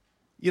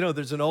You know,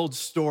 there's an old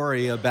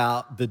story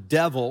about the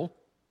devil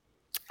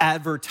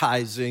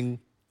advertising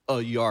a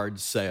yard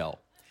sale.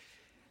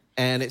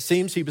 And it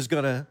seems he was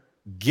going to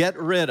get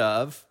rid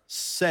of,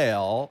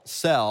 sell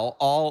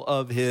all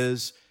of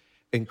his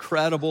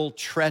incredible,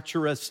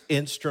 treacherous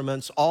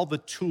instruments, all the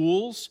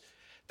tools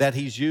that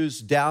he's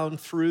used down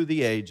through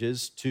the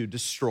ages to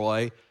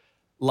destroy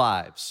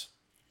lives.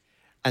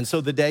 And so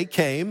the day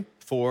came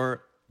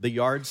for the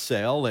yard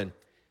sale, and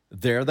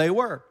there they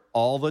were,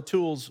 all the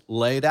tools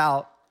laid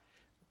out.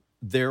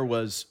 There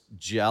was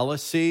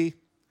jealousy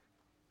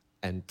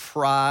and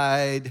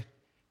pride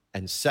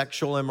and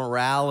sexual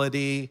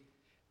immorality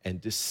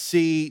and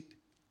deceit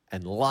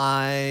and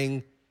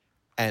lying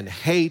and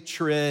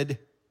hatred,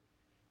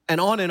 and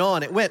on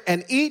it went.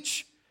 And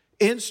each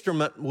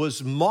instrument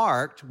was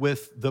marked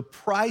with the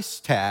price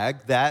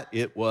tag that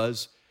it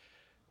was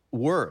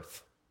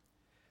worth.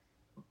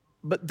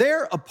 But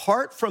there,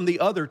 apart from the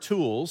other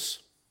tools,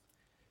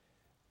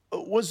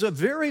 was a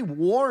very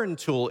worn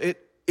tool.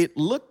 It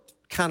looked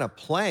kind of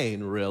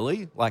plain,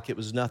 really, like it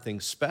was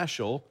nothing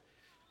special.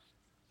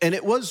 And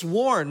it was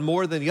worn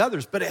more than the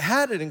others, but it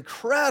had an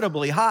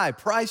incredibly high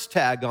price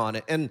tag on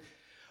it. And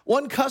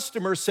one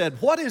customer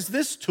said, "What is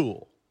this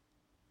tool?"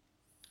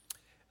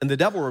 And the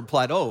devil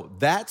replied, "Oh,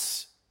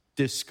 that's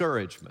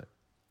discouragement."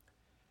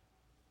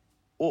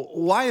 "Well,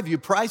 why have you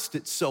priced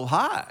it so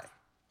high?"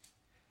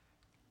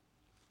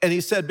 And he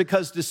said,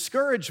 "Because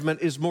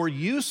discouragement is more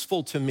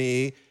useful to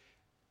me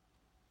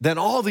than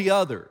all the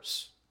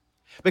others.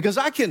 Because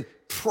I can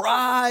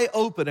pry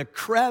open a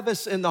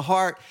crevice in the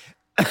heart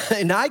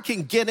and I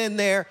can get in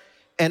there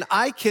and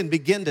I can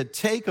begin to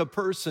take a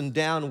person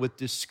down with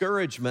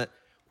discouragement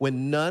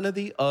when none of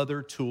the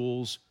other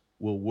tools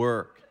will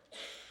work."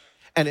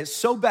 And it's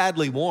so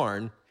badly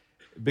worn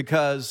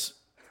because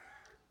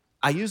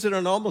I use it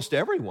on almost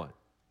everyone,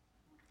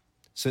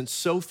 since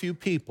so few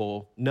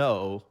people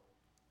know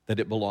that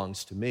it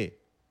belongs to me.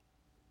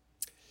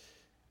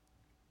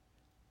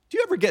 Do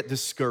you ever get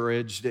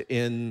discouraged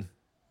in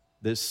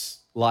this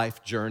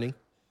life journey?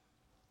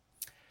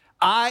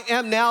 "I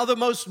am now the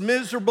most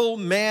miserable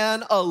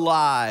man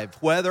alive.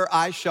 Whether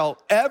I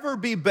shall ever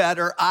be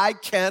better, I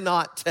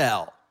cannot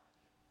tell."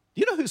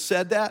 Do you know who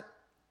said that?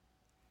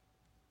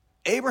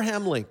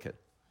 Abraham Lincoln.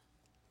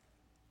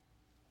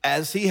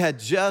 As he had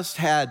just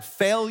had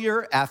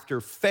failure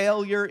after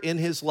failure in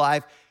his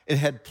life, it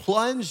had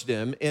plunged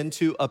him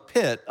into a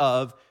pit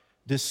of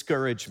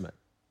discouragement.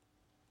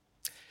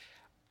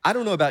 I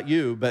don't know about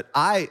you, but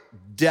I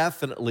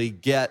definitely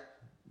get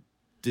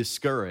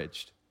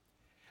discouraged.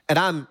 And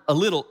I'm a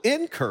little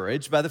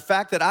encouraged by the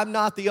fact that I'm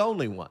not the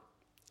only one.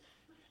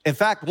 In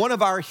fact, one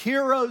of our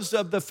heroes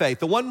of the faith,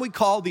 the one we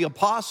call the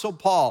Apostle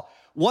Paul,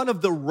 one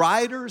of the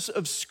writers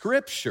of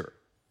Scripture,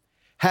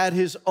 had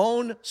his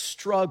own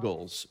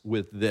struggles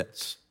with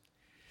this.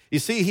 You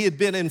see, he had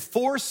been in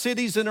 4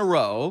 cities in a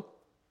row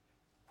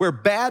where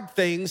bad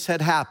things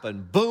had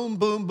happened. Boom,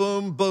 boom,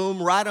 boom,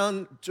 boom, right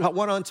on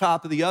one on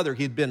top of the other.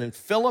 He'd been in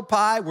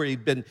Philippi, where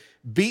he'd been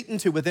beaten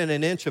to within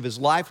an inch of his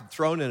life and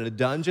thrown in a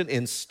dungeon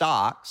in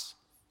stocks.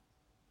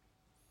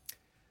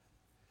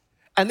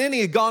 And then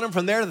he had gone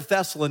from there to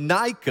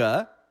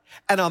Thessalonica,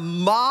 and a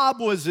mob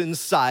was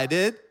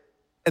incited,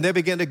 and they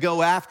began to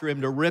go after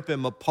him to rip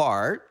him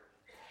apart.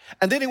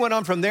 And then he went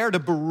on from there to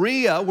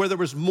Berea, where there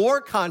was more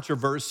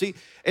controversy,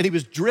 and he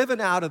was driven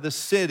out of the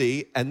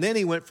city. And then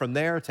he went from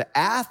there to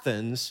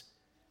Athens,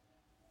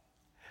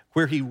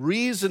 where he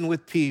reasoned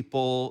with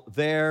people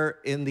there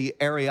in the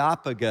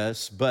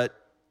Areopagus. But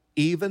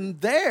even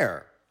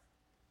there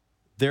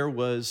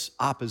was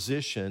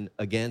opposition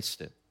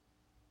against him.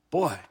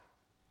 Boy,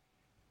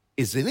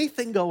 is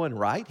anything going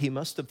right? He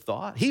must have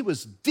thought. He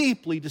was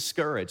deeply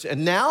discouraged.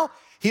 And now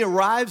he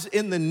arrives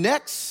in the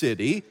next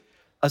city,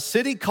 a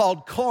city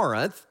called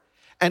Corinth,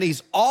 and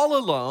he's all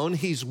alone,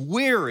 he's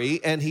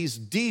weary, and he's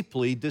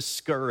deeply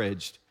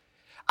discouraged.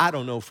 I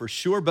don't know for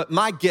sure, but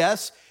my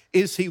guess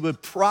is he was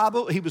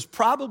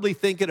probably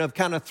thinking of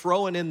kind of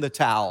throwing in the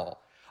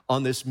towel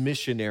on this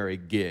missionary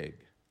gig.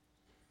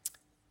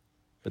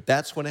 But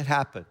that's when it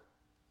happened.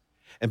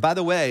 And by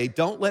the way,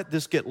 don't let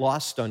this get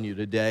lost on you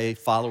today,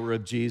 follower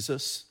of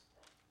Jesus.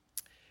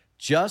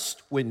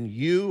 Just when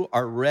you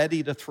are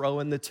ready to throw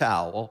in the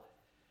towel,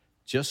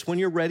 just when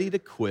you're ready to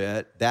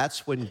quit,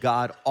 that's when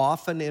God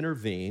often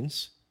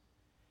intervenes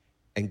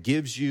and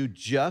gives you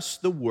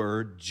just the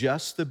word,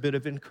 just the bit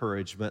of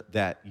encouragement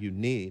that you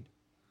need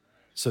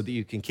so that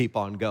you can keep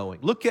on going.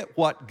 Look at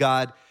what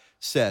God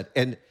said.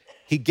 And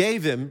he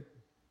gave him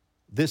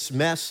this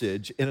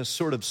message in a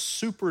sort of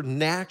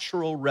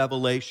supernatural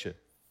revelation.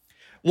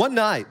 One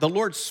night, the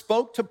Lord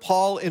spoke to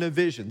Paul in a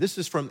vision. This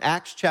is from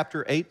Acts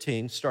chapter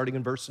 18, starting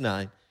in verse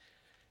 9.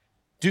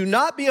 "Do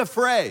not be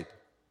afraid.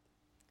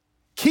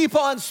 Keep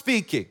on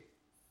speaking.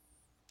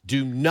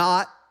 Do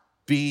not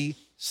be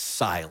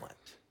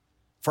silent.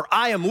 For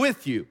I am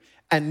with you,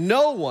 and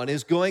no one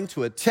is going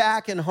to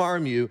attack and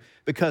harm you,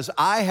 because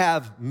I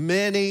have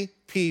many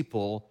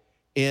people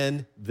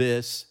in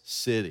this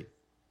city."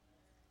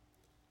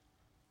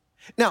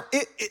 Now,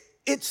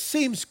 it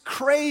seems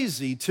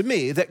crazy to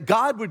me that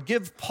God would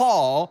give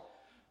Paul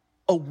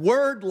a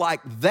word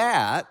like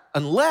that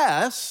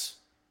unless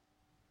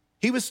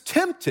he was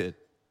tempted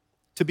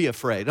to be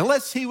afraid,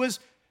 unless he was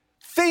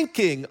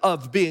thinking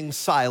of being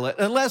silent,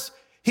 unless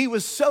he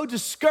was so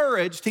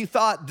discouraged he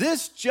thought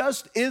this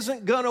just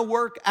isn't gonna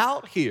work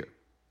out here.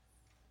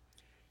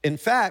 In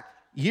fact,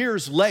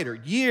 years later,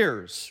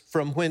 years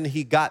from when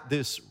he got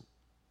this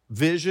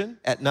vision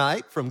at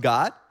night from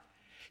God,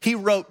 he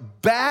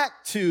wrote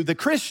back to the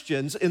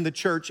Christians in the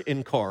church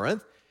in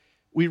Corinth.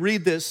 We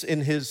read this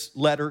in his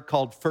letter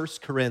called 1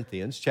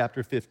 Corinthians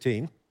chapter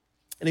 15.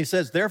 And he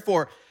says,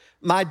 therefore,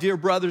 my dear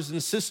brothers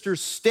and sisters,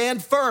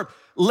 stand firm.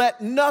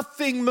 Let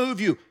nothing move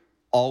you.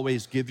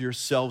 Always give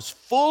yourselves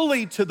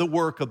fully to the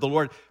work of the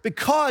Lord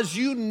because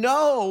you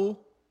know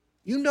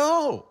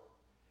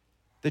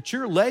that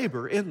your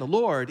labor in the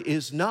Lord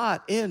is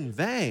not in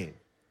vain.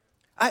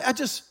 I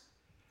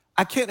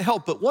can't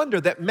help but wonder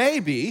that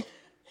maybe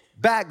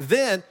back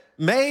then,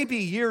 maybe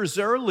years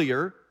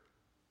earlier,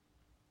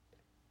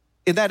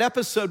 in that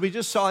episode we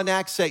just saw in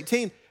Acts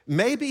 18,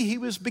 maybe he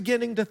was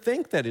beginning to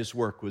think that his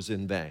work was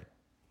in vain.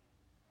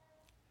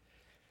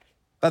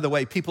 By the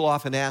way, people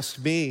often ask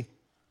me,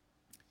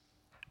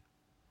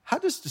 how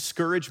does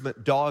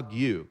discouragement dog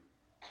you?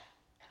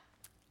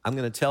 I'm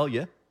going to tell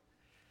you.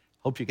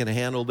 Hope you can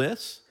handle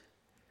this.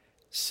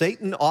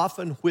 Satan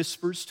often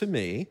whispers to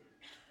me,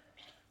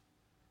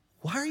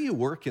 why are you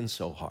working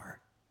so hard?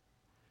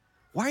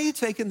 Why are you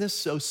taking this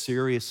so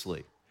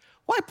seriously?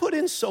 Why put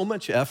in so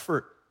much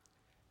effort?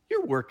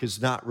 Your work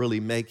is not really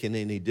making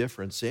any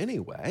difference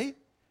anyway.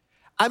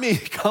 I mean,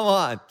 come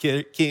on,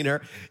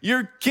 Keener.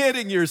 You're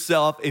kidding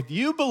yourself if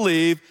you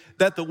believe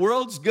that the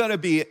world's gonna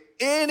be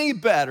any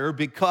better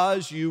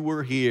because you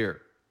were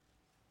here.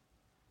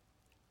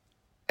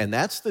 And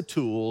that's the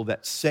tool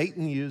that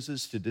Satan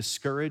uses to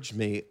discourage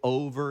me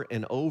over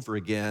and over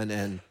again,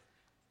 and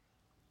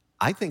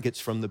I think it's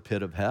from the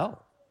pit of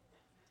hell.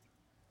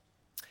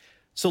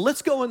 So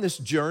let's go on this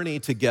journey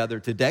together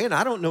today, and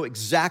I don't know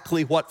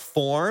exactly what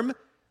form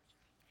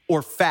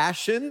or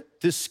fashion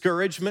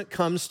discouragement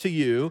comes to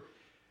you,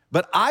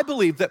 but I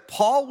believe that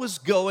Paul was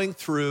going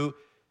through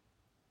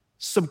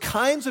some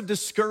kinds of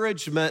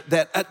discouragement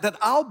that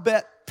I'll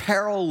bet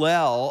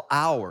parallel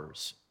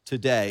ours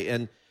today.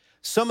 And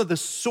some of the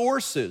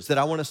sources that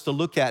I want us to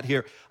look at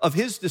here of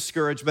his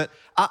discouragement,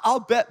 I'll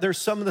bet there's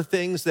some of the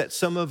things that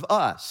some of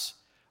us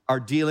are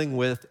dealing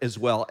with as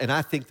well. And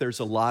I think there's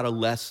a lot of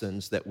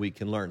lessons that we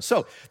can learn.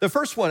 So the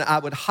first one I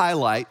would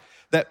highlight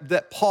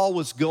that Paul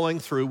was going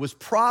through was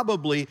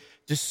probably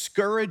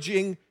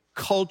discouraging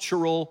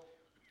cultural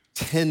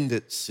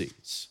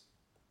tendencies.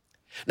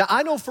 Now,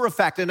 I know for a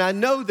fact, and I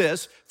know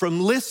this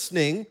from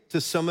listening to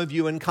some of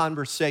you in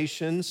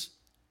conversations,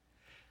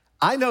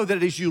 I know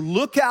that as you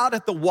look out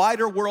at the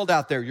wider world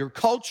out there, your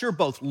culture,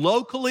 both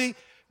locally,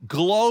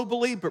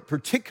 globally, but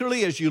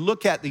particularly as you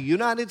look at the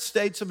United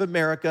States of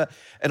America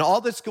and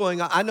all that's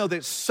going on, I know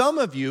that some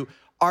of you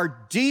are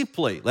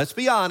deeply, let's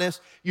be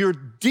honest, you're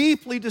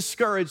deeply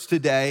discouraged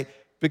today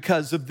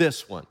because of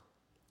this one,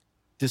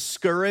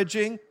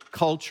 discouraging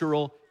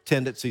cultural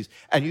tendencies.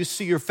 And you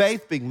see your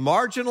faith being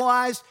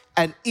marginalized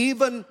and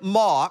even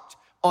mocked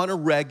on a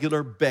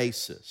regular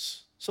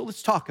basis. So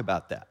let's talk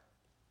about that.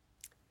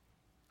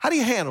 How do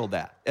you handle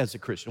that as a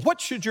Christian? What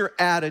should your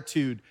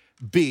attitude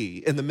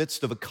be in the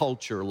midst of a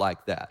culture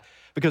like that?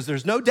 Because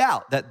there's no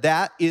doubt that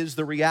that is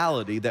the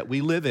reality that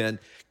we live in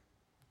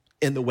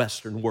the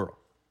Western world.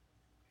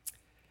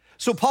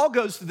 So Paul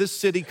goes to this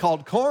city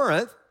called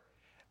Corinth,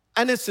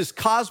 and it's this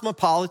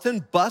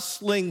cosmopolitan,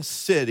 bustling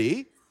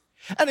city.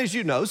 And as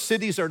you know,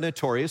 cities are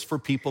notorious for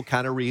people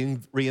kind of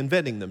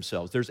reinventing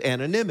themselves. There's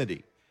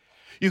anonymity.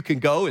 You can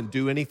go and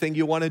do anything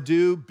you want to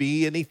do,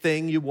 be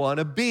anything you want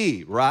to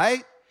be,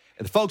 right?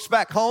 And the folks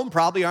back home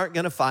probably aren't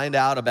going to find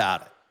out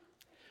about it.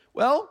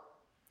 Well,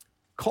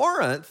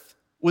 Corinth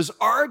was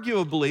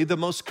arguably the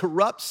most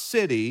corrupt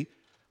city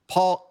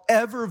Paul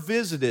ever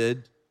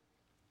visited,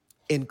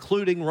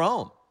 including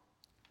Rome.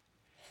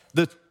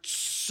 The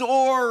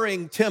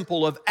soaring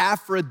temple of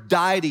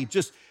Aphrodite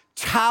just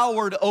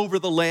towered over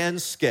the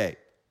landscape,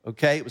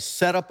 okay? It was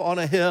set up on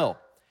a hill.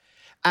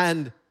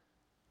 And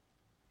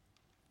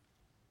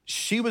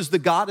she was the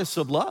goddess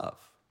of love.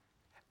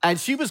 And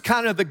she was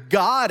kind of the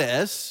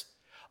goddess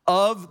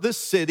of the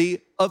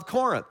city of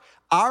Corinth.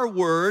 Our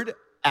word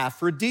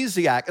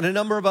aphrodisiac and a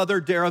number of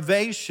other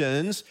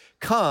derivations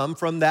come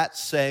from that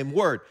same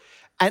word.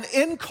 And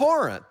in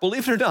Corinth,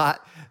 believe it or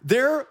not,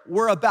 there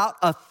were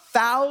about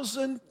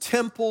 1,000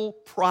 temple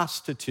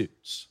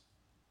prostitutes.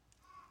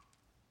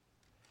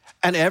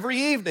 And every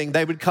evening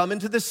they would come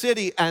into the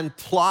city and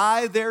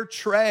ply their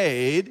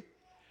trade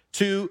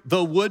to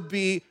the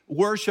would-be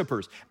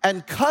worshipers.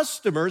 And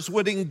customers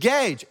would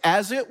engage,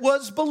 as it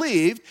was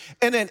believed,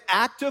 in an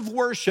act of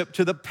worship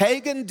to the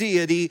pagan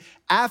deity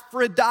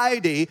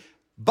Aphrodite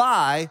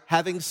by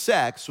having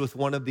sex with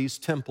one of these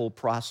temple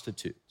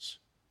prostitutes.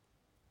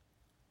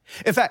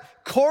 In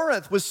fact,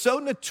 Corinth was so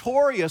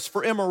notorious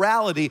for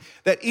immorality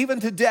that even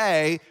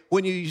today,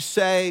 when you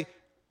say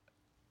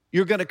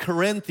you're going to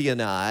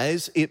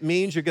Corinthianize, it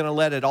means you're going to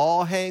let it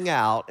all hang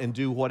out and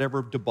do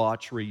whatever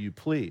debauchery you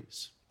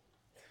please.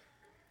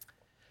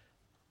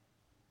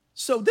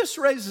 So this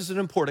raises an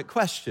important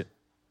question.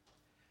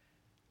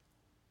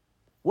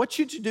 What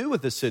should you do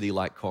with a city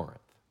like Corinth?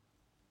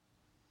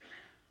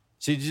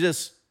 Should you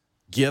just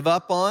give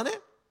up on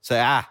it?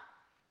 Say,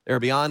 they're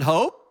beyond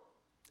hope?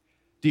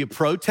 Do you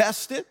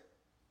protest it?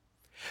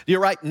 Do you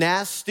write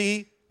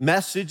nasty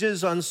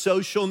messages on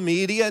social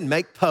media and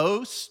make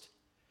posts?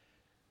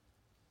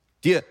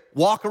 Do you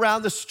walk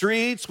around the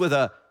streets with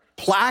a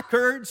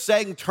placard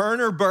saying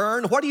turn or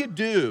burn? What do you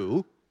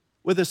do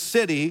with a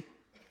city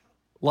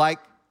like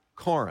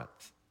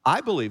Corinth?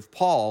 I believe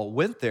Paul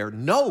went there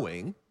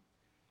knowing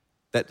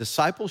that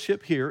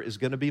discipleship here is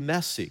going to be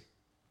messy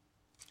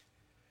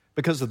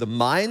because of the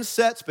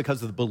mindsets,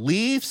 because of the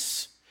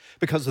beliefs,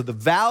 because of the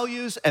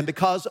values, and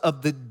because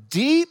of the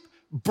deep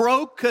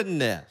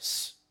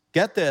brokenness,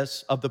 get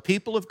this, of the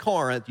people of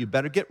Corinth. You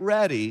better get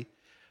ready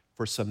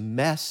for some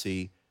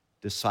messy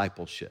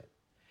discipleship.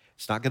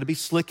 It's not going to be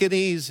slick and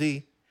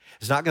easy.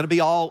 It's not going to be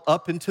all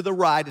up and to the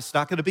right. It's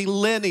not going to be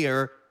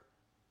linear.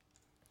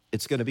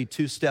 It's going to be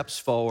 2 steps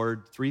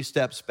forward, 3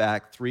 steps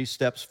back, 3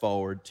 steps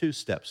forward, 2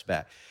 steps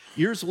back.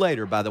 Years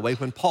later, by the way,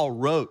 when Paul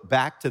wrote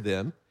back to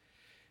them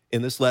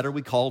in this letter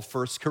we called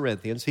 1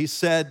 Corinthians, he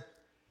said,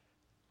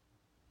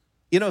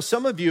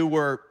 some of you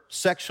were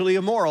sexually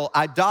immoral,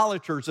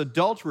 idolaters,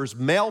 adulterers,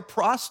 male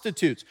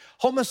prostitutes,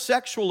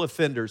 homosexual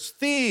offenders,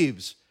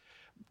 thieves,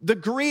 the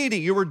greedy.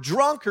 You were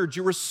drunkards,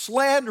 you were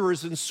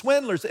slanderers and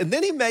swindlers. And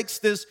then he makes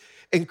this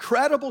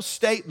incredible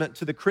statement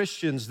to the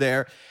Christians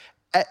there.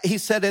 He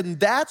said, and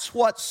that's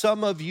what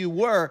some of you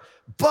were,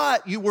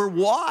 but you were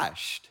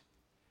washed.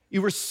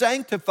 You were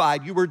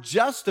sanctified. You were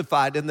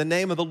justified in the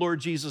name of the Lord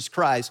Jesus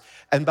Christ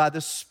and by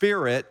the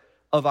Spirit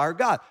of our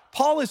God.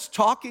 Paul is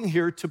talking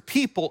here to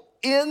people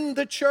in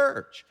the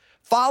church,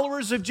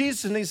 followers of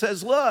Jesus, and he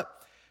says, look,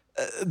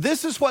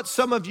 this is what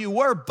some of you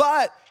were,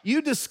 but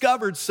you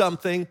discovered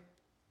something.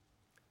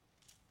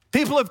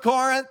 People of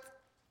Corinth,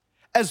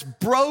 as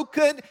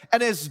broken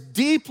and as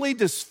deeply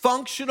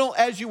dysfunctional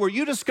as you were,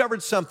 you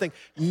discovered something.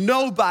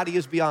 Nobody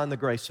is beyond the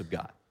grace of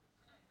God.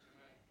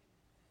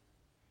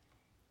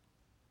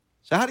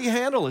 So how do you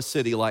handle a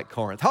city like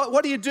Corinth?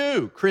 What do you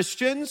do,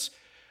 Christians,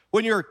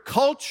 when your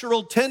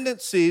cultural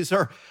tendencies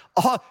are,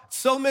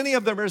 so many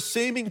of them are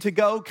seeming to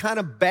go kind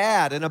of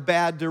bad in a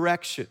bad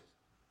direction?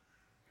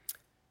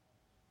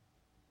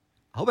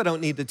 I hope I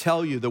don't need to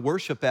tell you the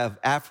worship of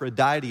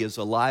Aphrodite is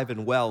alive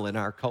and well in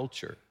our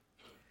culture.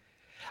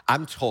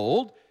 I'm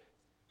told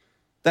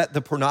that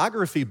the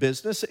pornography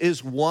business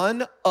is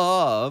one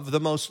of the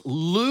most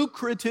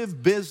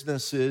lucrative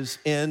businesses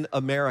in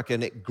America,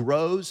 and it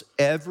grows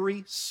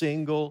every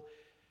single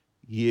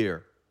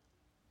year.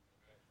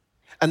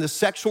 And the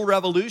sexual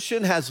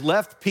revolution has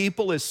left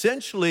people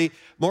essentially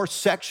more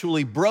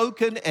sexually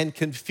broken and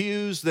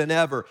confused than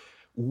ever.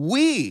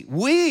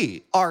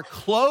 We are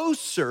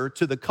closer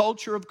to the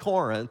culture of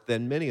Corinth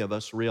than many of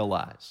us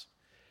realize.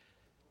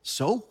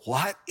 So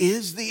what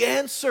is the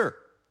answer?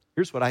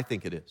 Here's what I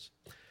think it is.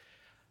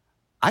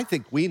 I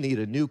think we need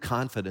a new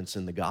confidence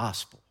in the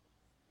gospel.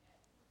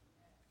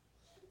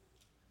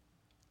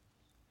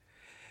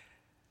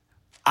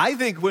 I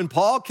think when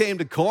Paul came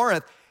to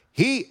Corinth,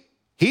 he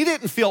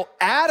didn't feel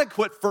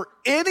adequate for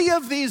any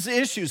of these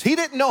issues. He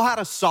didn't know how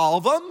to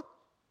solve them,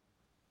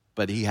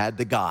 but he had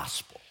the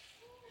gospel.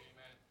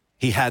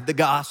 He had the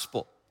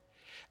gospel.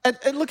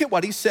 And look at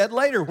what he said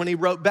later when he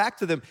wrote back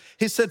to them.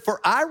 He said, for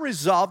I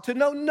resolved to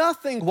know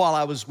nothing while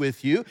I was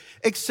with you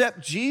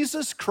except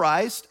Jesus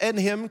Christ and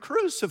him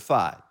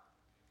crucified.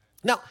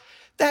 Now,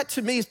 that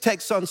to me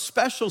takes on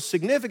special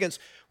significance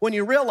when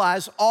you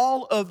realize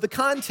all of the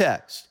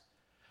context.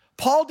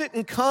 Paul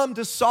didn't come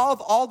to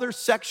solve all their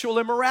sexual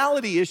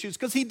immorality issues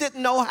because he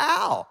didn't know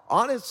how,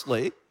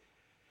 honestly.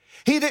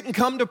 He didn't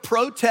come to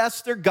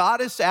protest their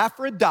goddess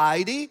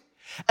Aphrodite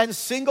and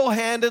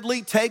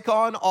single-handedly take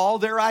on all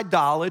their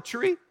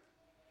idolatry.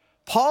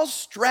 Paul's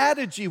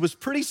strategy was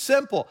pretty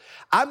simple.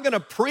 I'm going to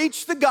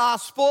preach the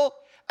gospel,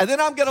 and then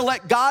I'm going to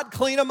let God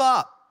clean them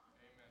up.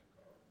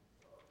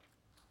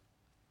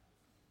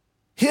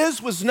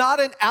 His was not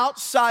an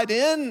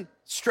outside-in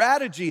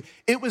strategy.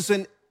 It was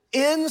an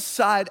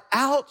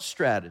inside-out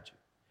strategy.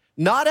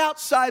 Not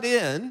outside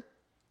in.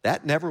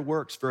 That never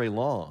works very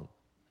long.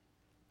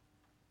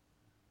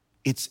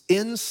 It's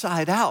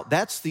inside out.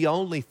 That's the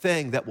only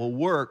thing that will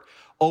work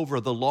over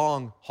the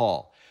long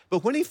haul.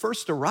 But when he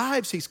first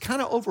arrives, he's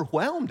kind of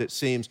overwhelmed, it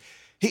seems.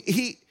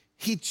 He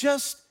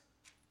just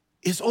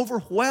is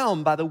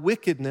overwhelmed by the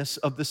wickedness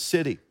of the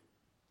city.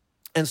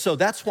 And so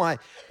that's why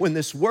when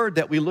this word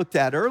that we looked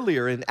at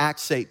earlier in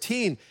Acts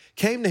 18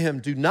 came to him,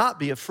 do not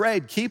be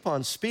afraid, keep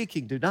on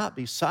speaking, do not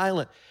be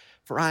silent,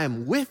 for I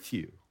am with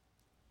you.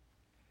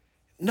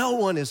 No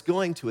one is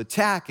going to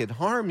attack and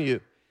harm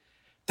you.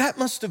 That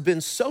must have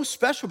been so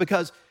special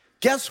because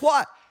guess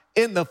what?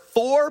 In the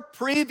 4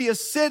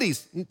 previous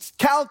cities,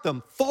 count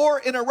them, 4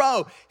 in a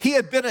row, he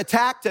had been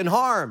attacked and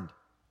harmed.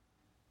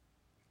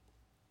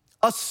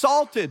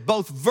 assaulted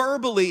both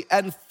verbally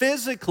and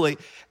physically.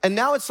 And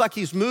now it's like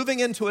he's moving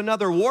into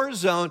another war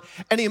zone,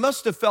 and he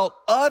must have felt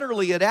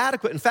utterly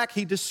inadequate. In fact,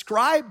 he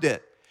described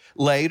it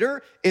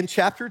later in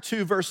chapter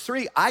 2, verse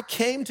 3. I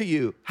came to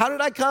you. How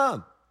did I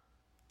come?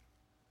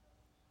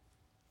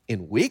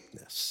 In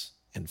weakness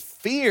and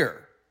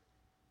fear,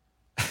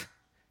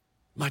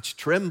 much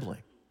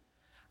trembling.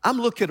 I'm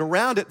looking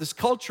around at this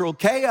cultural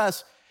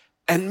chaos,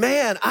 and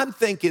man, I'm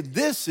thinking,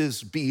 this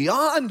is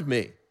beyond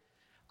me.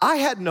 I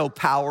had no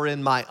power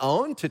in my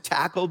own to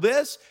tackle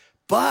this,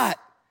 but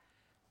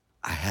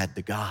I had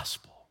the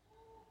gospel.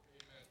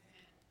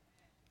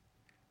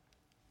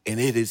 And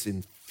it is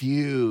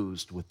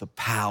infused with the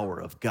power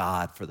of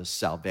God for the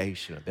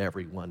salvation of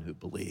everyone who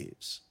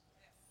believes.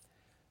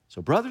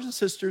 So brothers and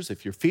sisters,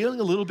 if you're feeling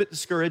a little bit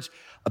discouraged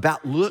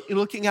about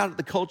looking out at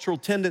the cultural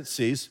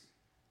tendencies,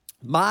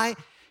 my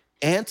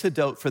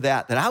antidote for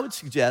that I would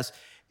suggest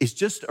is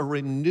just a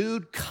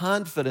renewed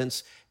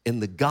confidence in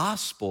the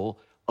gospel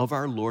of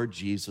our Lord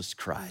Jesus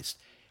Christ.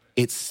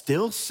 It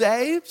still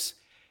saves,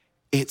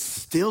 it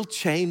still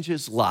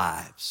changes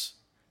lives.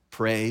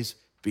 Praise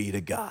be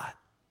to God.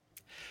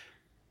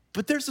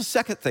 But there's a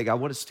second thing I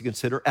want us to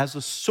consider as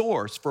a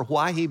source for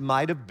why he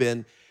might have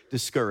been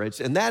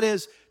discouraged, and that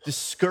is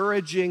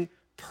discouraging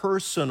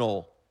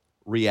personal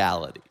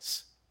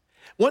realities.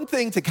 One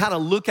thing to kind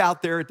of look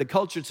out there at the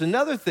culture, it's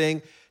another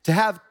thing to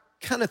have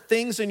kind of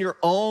things in your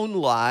own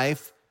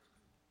life,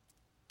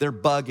 they're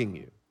bugging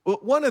you.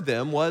 One of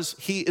them was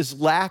he is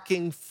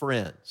lacking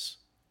friends.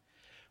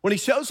 When he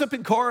shows up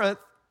in Corinth,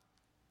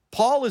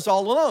 Paul is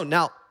all alone.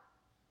 Now,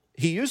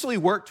 he usually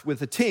worked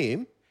with a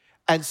team,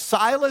 and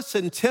Silas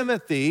and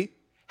Timothy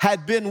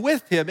had been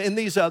with him in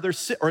these other,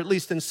 or at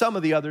least in some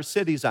of the other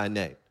cities I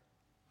named.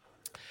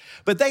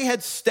 But they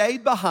had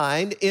stayed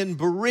behind in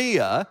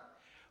Berea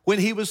when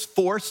he was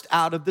forced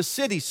out of the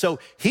city. So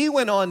he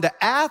went on to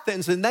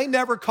Athens, and they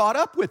never caught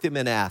up with him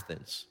in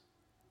Athens.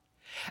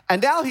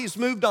 And now he's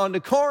moved on to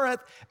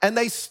Corinth, and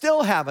they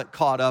still haven't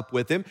caught up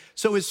with him.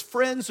 So his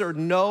friends are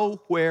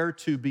nowhere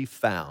to be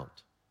found.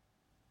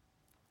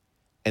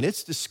 And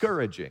it's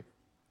discouraging.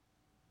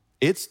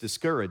 It's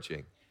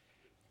discouraging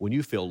when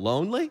you feel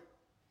lonely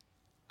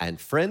and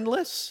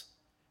friendless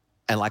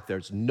and like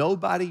there's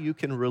nobody you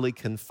can really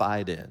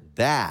confide in.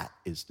 That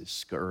is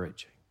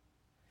discouraging.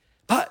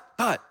 But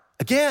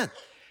again,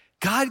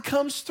 God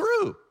comes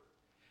through.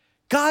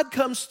 God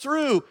comes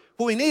through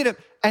when we need him.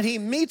 And he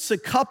meets a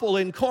couple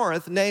in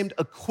Corinth named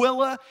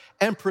Aquila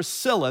and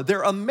Priscilla.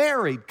 They're a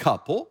married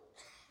couple,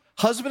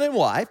 husband and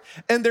wife,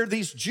 and they're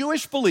these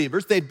Jewish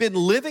believers. They'd been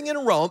living in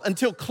Rome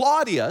until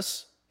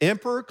Claudius,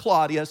 Emperor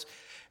Claudius,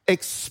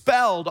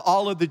 expelled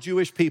all of the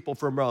Jewish people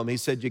from Rome. He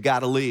said, you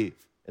gotta leave.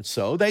 And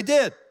so they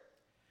did.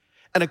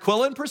 And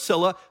Aquila and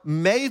Priscilla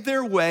made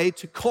their way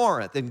to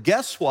Corinth. And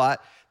guess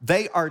what?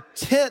 They are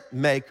tent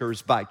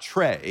makers by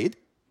trade.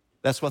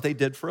 That's what they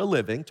did for a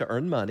living, to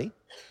earn money.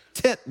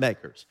 Tent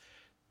makers.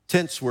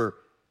 Tents were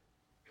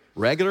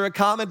regular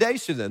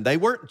accommodation, and they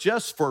weren't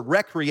just for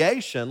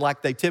recreation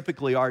like they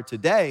typically are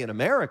today in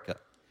America.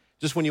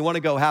 Just when you want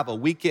to go have a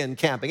weekend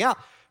camping out.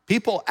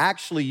 People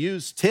actually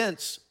use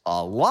tents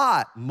a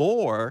lot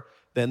more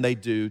than they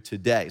do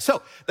today.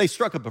 So they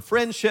struck up a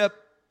friendship.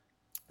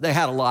 They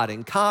had a lot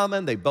in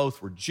common. They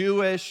both were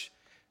Jewish,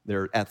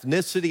 their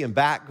ethnicity and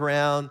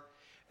background,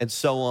 and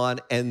so on.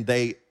 And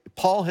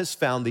Paul has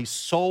found these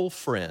soul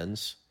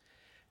friends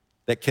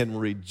that can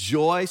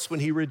rejoice when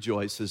he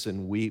rejoices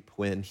and weep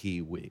when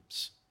he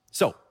weeps.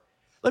 So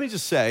let me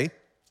just say,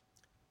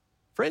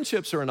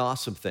 friendships are an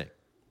awesome thing.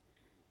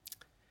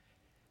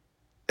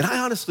 And I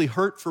honestly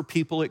hurt for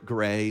people at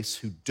Grace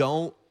who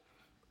don't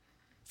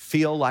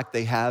feel like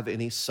they have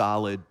any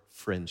solid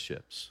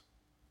friendships.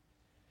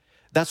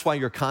 That's why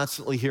you're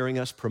constantly hearing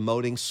us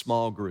promoting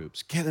small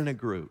groups. Get in a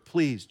group.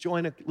 Please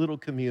join a little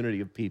community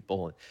of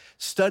people and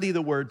study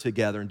the word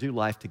together and do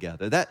life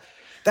together.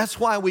 That's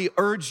why we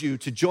urge you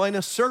to join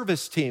a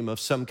service team of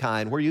some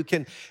kind where you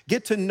can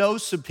get to know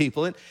some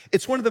people. And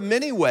it's one of the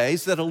many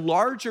ways that a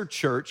larger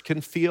church can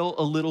feel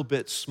a little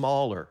bit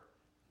smaller.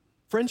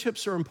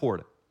 Friendships are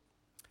important.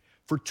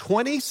 For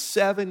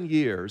 27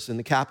 years in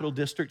the Capital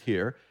District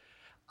here,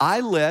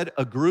 I led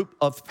a group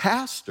of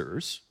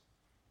pastors,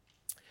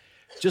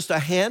 just a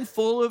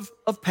handful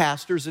of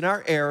pastors in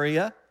our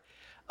area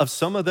of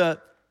some of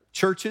the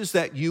churches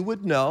that you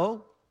would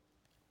know,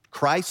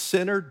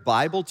 Christ-centered,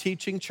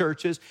 Bible-teaching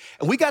churches.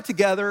 And we got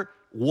together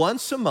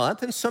once a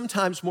month and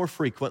sometimes more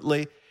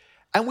frequently,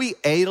 and we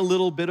ate a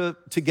little bit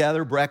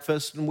together,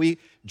 breakfast, and we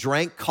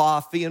drank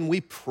coffee, and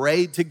we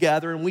prayed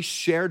together, and we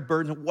shared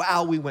burdens.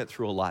 Wow, we went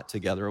through a lot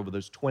together over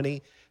those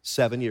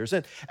 27 years.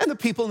 And the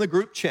people in the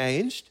group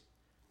changed.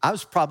 I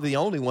was probably the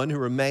only one who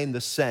remained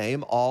the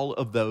same all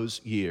of those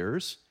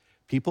years.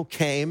 People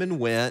came and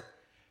went,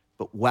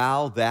 but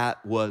wow,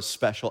 that was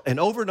special. And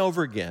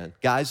over again,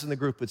 guys in the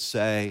group would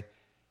say,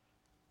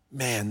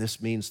 man,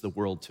 this means the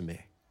world to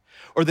me.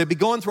 Or they'd be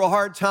going through a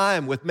hard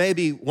time with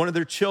maybe one of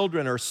their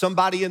children or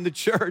somebody in the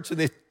church,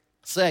 and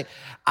saying,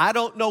 I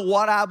don't know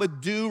what I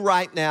would do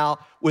right now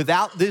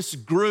without this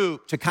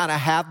group to kind of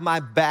have my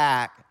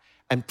back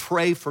and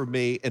pray for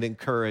me and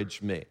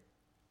encourage me.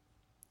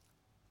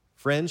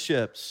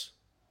 Friendships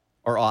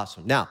are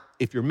awesome. Now,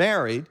 if you're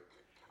married,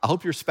 I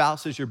hope your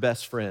spouse is your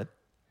best friend.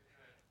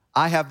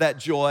 I have that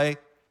joy.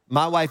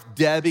 My wife,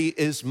 Debbie,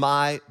 is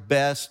my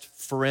best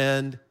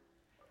friend.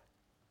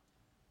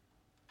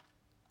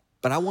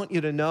 But I want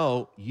you to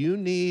know you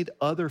need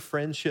other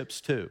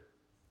friendships too.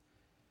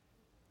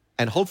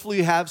 And hopefully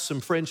you have some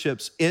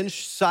friendships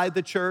inside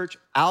the church,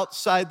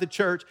 outside the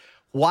church.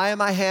 Why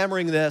am I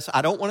hammering this?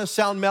 I don't want to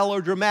sound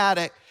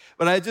melodramatic,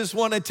 but I just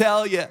want to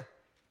tell you,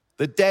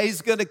 the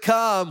day's going to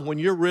come when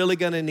you're really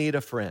going to need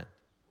a friend.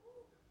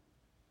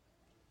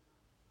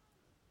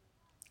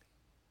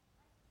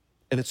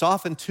 And it's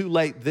often too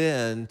late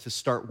then to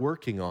start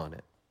working on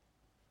it.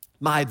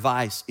 My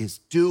advice is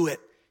do it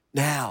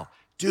now.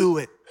 Do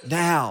it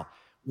now.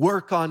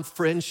 Work on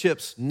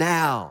friendships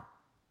now.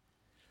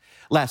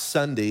 Last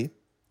Sunday,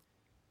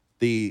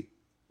 the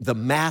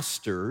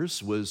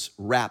Masters was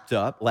wrapped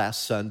up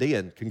last Sunday,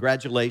 and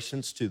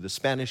congratulations to the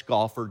Spanish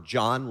golfer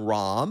Jon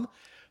Rahm,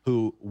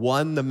 who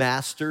won the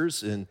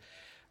Masters in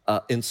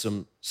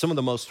some of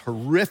the most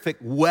horrific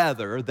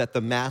weather that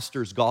the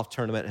Masters golf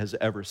tournament has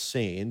ever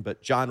seen.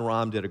 But Jon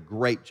Rahm did a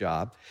great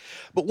job.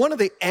 But one of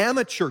the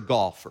amateur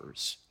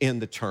golfers in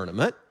the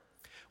tournament,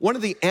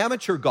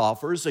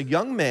 a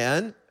young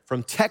man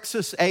from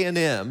Texas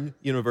A&M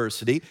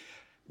University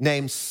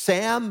named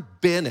Sam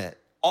Bennett,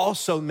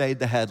 also made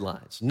the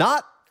headlines.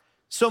 Not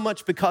so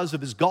much because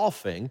of his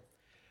golfing,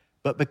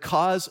 but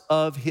because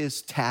of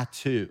his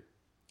tattoo.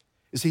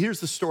 You see, here's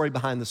the story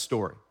behind the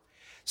story.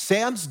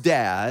 Sam's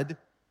dad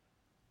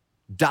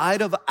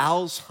died of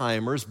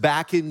Alzheimer's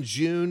back in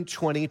June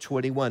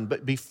 2021.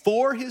 But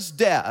before his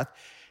death,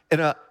 in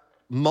a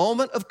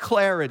moment of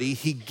clarity,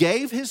 he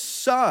gave his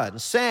son,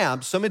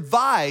 Sam, some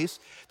advice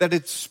that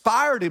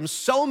inspired him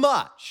so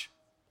much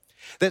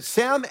that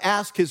Sam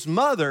asked his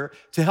mother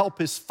to help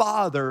his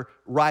father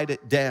write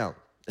it down.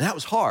 And that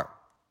was hard.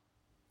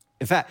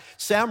 In fact,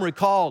 Sam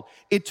recalled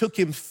it took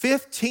him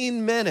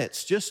 15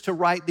 minutes just to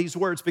write these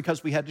words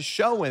because we had to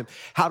show him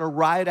how to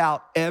write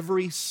out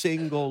every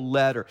single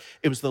letter.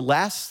 It was the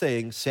last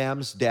thing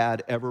Sam's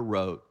dad ever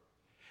wrote.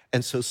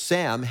 And so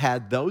Sam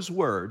had those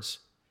words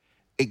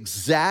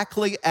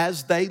exactly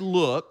as they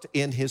looked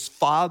in his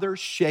father's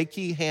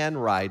shaky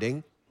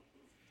handwriting,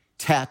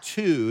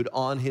 tattooed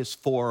on his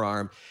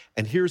forearm.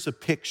 And here's a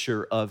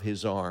picture of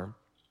his arm.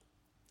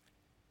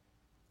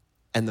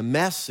 And the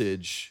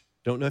message,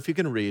 don't know if you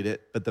can read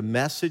it, but the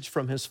message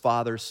from his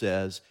father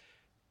says,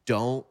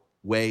 don't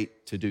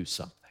wait to do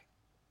something.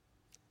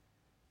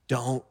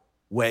 Don't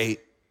wait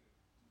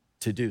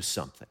to do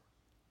something.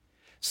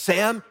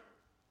 Sam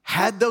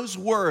had those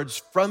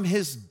words from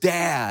his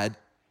dad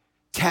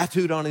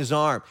tattooed on his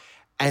arm.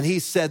 And he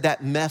said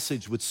that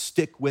message would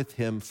stick with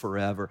him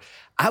forever.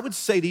 I would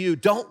say to you,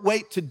 don't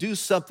wait to do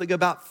something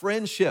about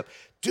friendship.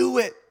 Do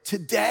it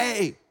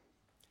today.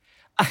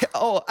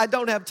 I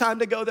don't have time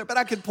to go there, but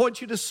I could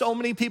point you to so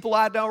many people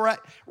I know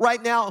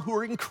right now who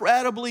are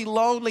incredibly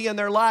lonely in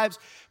their lives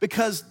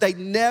because they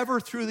never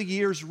through the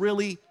years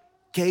really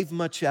gave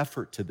much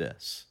effort to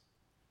this.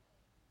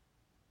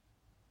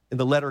 In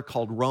the letter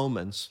called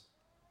Romans,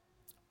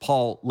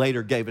 Paul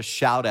later gave a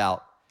shout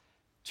out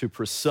to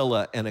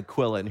Priscilla and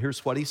Aquila. And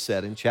here's what he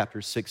said in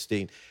chapter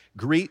 16.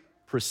 Greet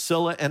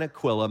Priscilla and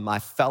Aquila, my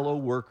fellow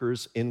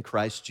workers in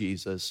Christ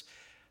Jesus.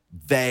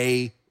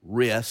 They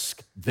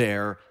risk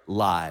their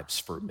lives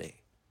for me.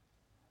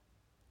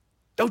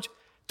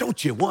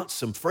 Don't you want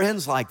some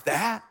friends like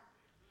that?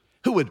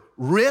 Who would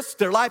risk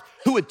their life,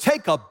 who would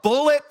take a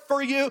bullet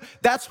for you?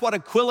 That's what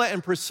Aquila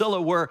and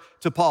Priscilla were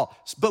to Paul.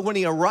 But when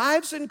he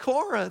arrives in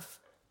Corinth,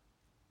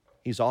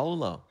 he's all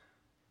alone.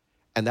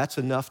 And that's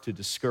enough to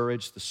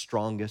discourage the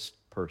strongest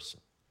person.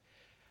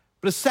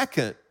 But a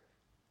second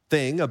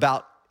thing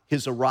about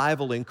his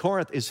arrival in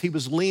Corinth is he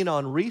was lean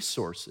on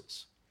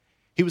resources.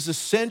 He was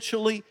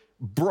essentially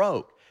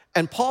broke.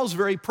 And Paul's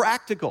very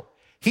practical.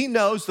 He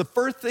knows the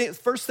first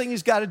thing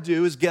he's got to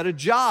do is get a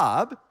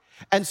job.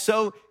 And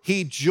so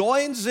he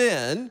joins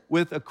in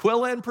with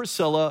Aquila and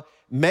Priscilla,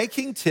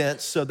 making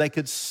tents so they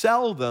could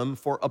sell them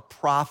for a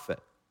profit.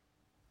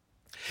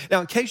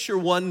 Now, in case you're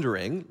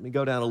wondering, let me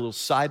go down a little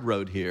side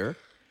road here.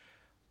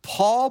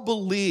 Paul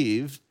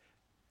believed,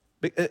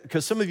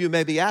 because some of you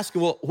may be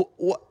asking,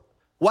 well,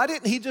 why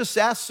didn't he just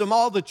ask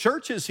all the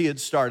churches he had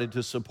started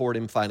to support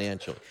him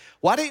financially?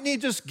 Why didn't he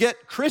just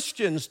get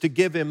Christians to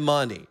give him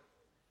money?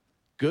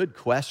 Good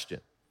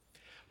question.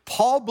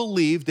 Paul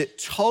believed it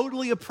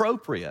totally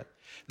appropriate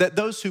that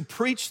those who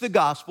preach the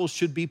gospel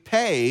should be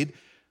paid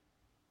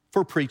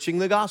for preaching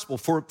the gospel,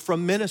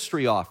 from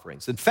ministry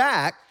offerings. In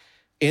fact,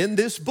 in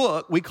this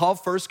book we call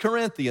 1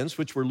 Corinthians,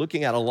 which we're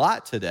looking at a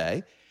lot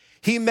today,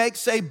 he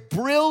makes a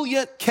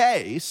brilliant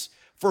case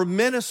for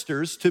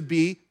ministers to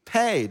be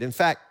paid. In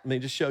fact, let me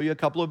just show you a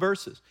couple of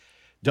verses.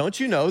 Don't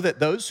you know that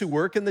those who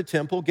work in the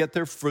temple get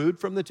their food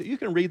from the temple? You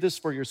can read this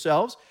for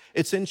yourselves.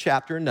 It's in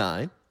chapter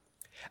 9.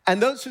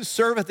 And those who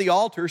serve at the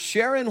altar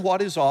share in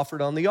what is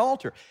offered on the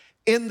altar.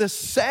 In the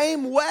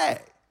same way,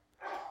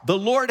 the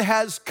Lord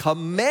has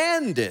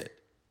commanded,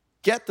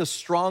 get the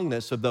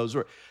strongness of those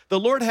words. The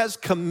Lord has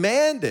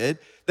commanded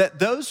that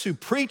those who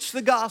preach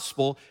the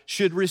gospel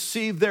should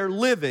receive their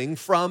living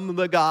from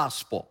the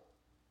gospel.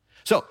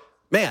 So,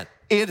 man,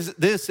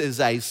 this is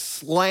a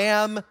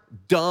slam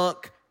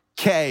dunk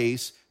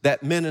case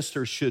that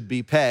ministers should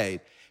be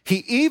paid.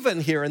 He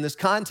even here in this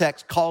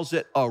context calls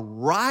it a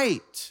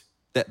right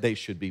that they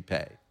should be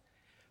paid.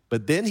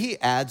 But then he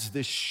adds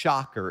this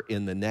shocker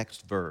in the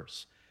next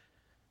verse.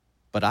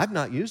 But I've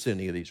not used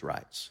any of these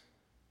rights.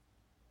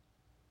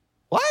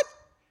 What?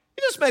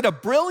 You just made a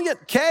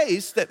brilliant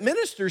case that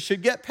ministers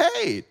should get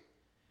paid.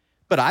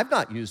 But I've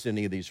not used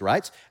any of these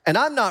rights, and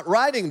I'm not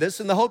writing this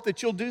in the hope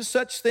that you'll do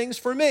such things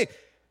for me.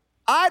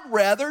 I'd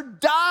rather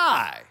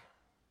die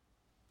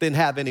than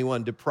have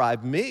anyone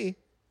deprive me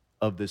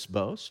of this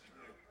boast.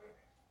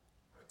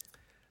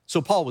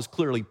 So Paul was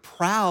clearly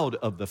proud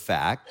of the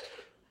fact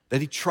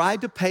that he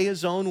tried to pay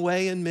his own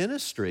way in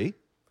ministry,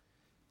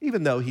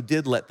 even though he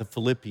did let the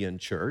Philippian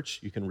church,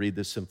 you can read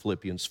this in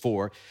Philippians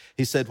 4,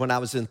 he said, when I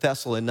was in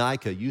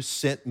Thessalonica, you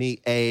sent me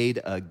aid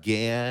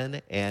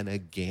again and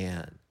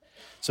again.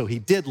 So he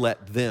did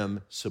let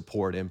them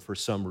support him for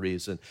some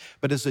reason.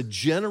 But as a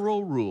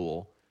general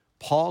rule,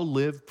 Paul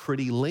lived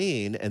pretty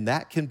lean, and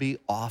that can be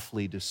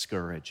awfully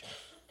discouraging.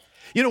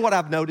 You know what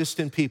I've noticed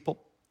in people?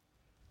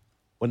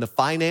 When the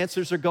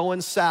finances are going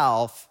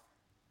south,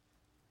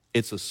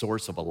 it's a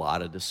source of a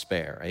lot of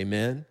despair.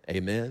 Amen,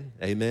 amen,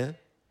 amen.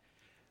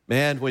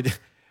 Man,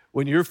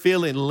 when you're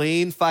feeling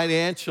lean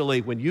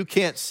financially, when you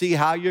can't see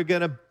how you're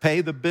going to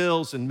pay the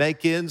bills and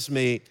make ends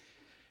meet,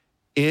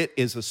 it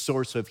is a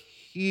source of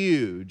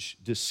huge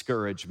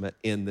discouragement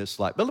in this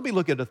life. But let me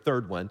look at a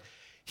third one.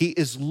 He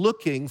is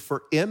looking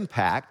for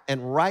impact,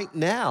 and right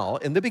now,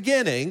 in the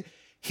beginning,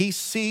 he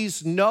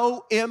sees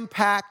no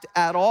impact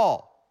at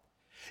all.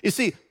 You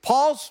see,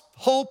 Paul's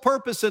whole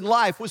purpose in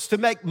life was to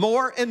make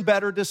more and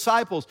better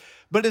disciples.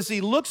 But as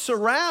he looks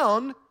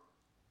around,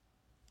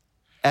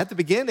 at the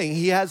beginning,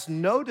 he has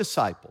no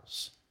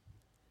disciples,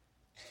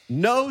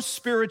 no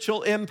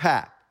spiritual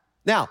impact.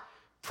 Now,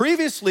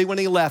 previously, when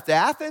he left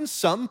Athens,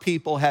 some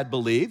people had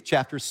believed,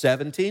 chapter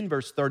 17,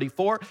 verse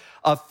 34,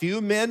 a few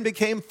men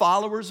became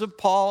followers of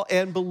Paul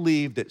and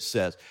believed, it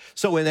says.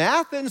 So in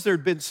Athens,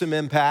 there'd been some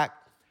impact,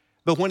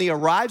 but when he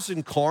arrives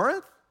in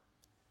Corinth,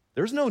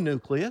 there's no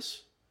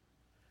nucleus.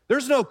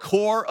 There's no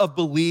core of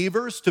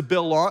believers to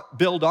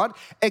build on,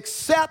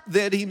 except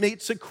that he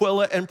meets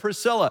Aquila and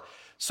Priscilla.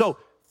 So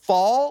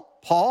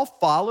Paul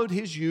followed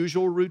his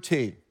usual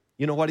routine.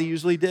 You know what he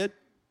usually did?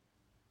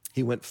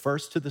 He went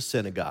first to the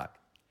synagogue.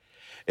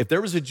 If there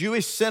was a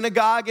Jewish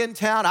synagogue in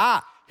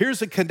town,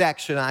 here's a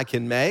connection I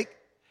can make,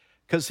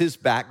 because his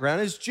background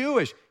is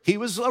Jewish. He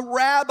was a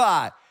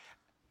rabbi.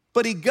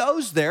 But he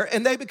goes there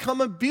and they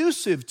become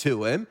abusive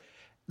to him.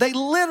 They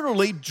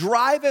literally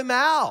drive him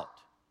out.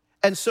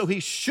 And so he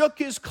shook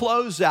his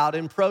clothes out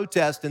in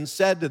protest and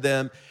said to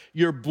them,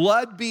 your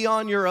blood be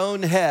on your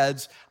own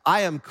heads.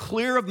 I am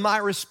clear of my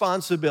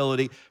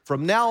responsibility.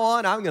 From now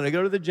on, I'm going to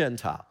go to the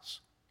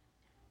Gentiles.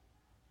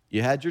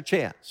 You had your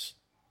chance,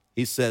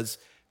 he says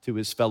to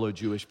his fellow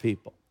Jewish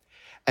people.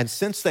 And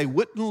since they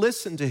wouldn't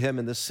listen to him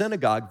in the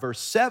synagogue,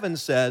 verse 7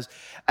 says,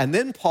 and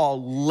then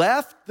Paul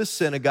left the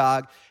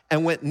synagogue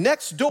and went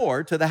next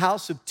door to the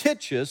house of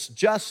Titius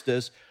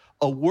Justus,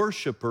 a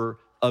worshiper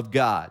of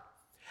God.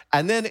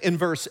 And then in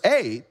verse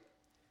 8,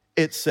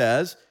 it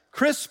says,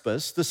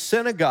 Crispus, the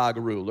synagogue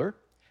ruler,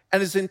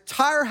 and his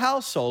entire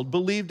household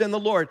believed in the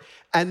Lord.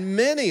 And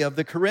many of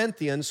the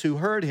Corinthians who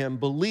heard him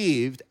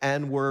believed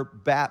and were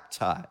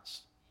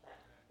baptized.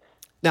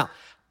 Now,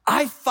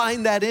 I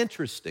find that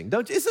interesting.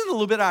 Isn't it a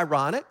little bit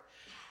ironic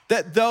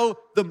that though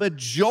the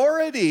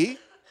majority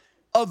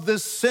of the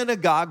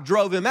synagogue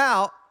drove him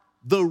out,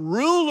 the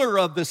ruler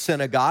of the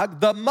synagogue,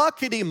 the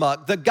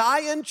muckety-muck, the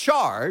guy in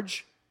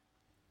charge,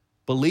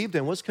 believed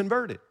and was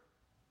converted.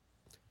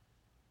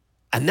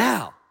 And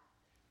now,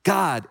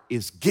 God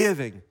is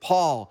giving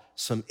Paul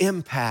some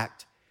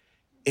impact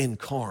in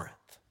Corinth.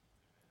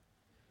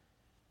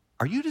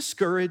 Are you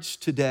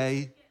discouraged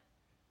today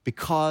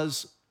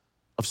because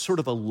of sort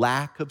of a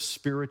lack of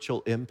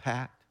spiritual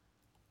impact?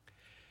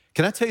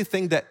 Can I tell you the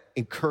thing that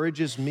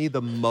encourages me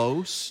the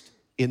most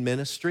in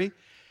ministry?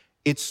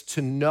 It's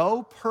to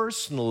know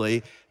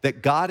personally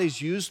that God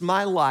has used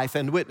my life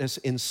and witness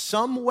in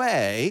some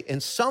way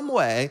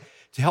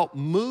to help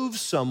move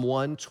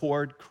someone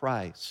toward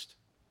Christ.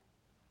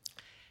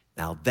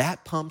 Now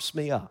that pumps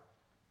me up.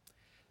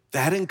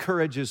 That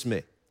encourages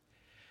me.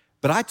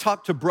 But I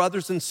talk to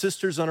brothers and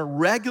sisters on a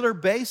regular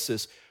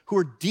basis who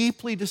are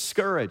deeply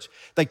discouraged.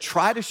 They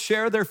try to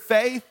share their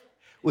faith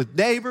with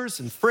neighbors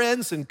and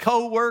friends and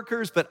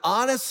coworkers, but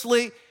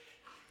honestly,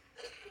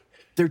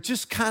 they're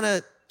just kind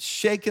of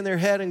shaking their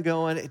head and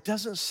going, it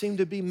doesn't seem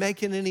to be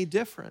making any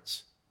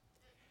difference.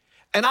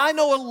 And I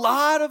know a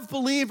lot of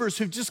believers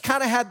who've just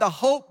kind of had the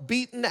hope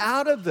beaten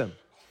out of them.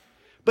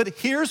 But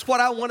here's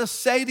what I want to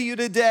say to you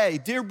today.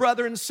 Dear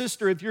brother and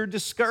sister, if you're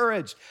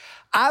discouraged,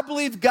 I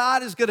believe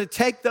God is going to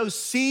take those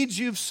seeds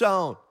you've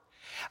sown.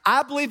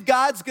 I believe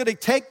God's going to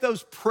take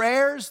those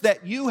prayers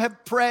that you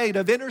have prayed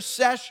of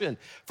intercession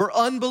for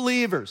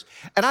unbelievers,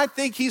 and I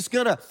think he's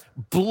going to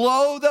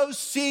blow those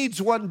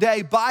seeds one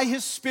day by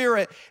his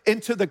Spirit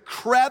into the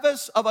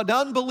crevice of an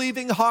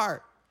unbelieving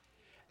heart,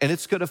 and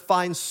it's going to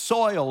find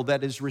soil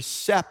that is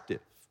receptive.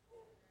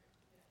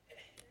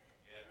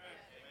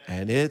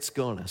 And it's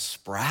going to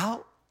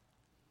sprout,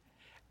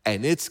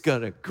 and it's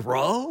going to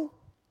grow,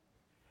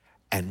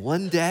 and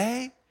one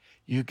day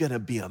you're going to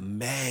be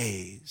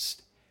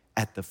amazed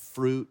at the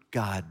fruit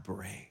God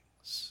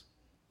brings.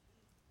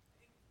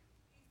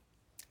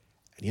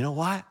 And you know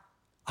what?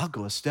 I'll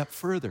go a step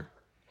further.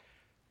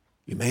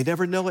 You may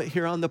never know it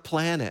here on the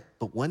planet,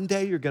 but one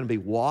day you're going to be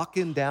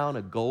walking down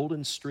a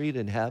golden street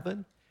in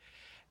heaven,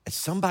 and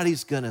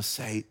somebody's going to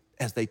say,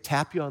 as they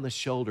tap you on the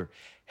shoulder,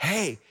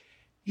 hey,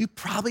 you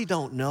probably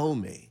don't know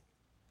me,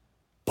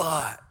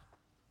 but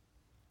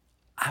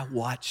I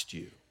watched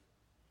you.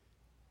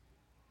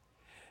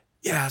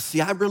 Yeah, see,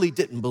 I really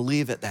didn't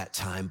believe at that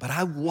time, but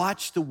I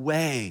watched the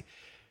way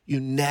you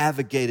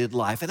navigated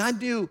life. And I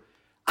knew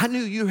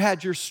you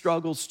had your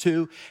struggles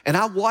too. And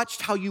I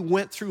watched how you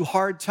went through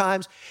hard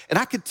times. And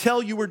I could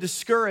tell you were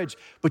discouraged,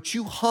 but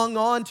you hung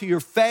on to your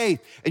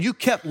faith and you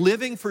kept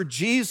living for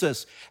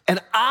Jesus.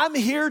 And I'm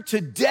here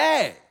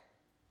today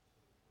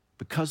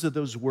because of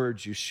those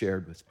words you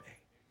shared with me.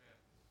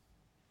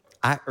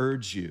 I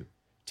urge you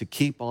to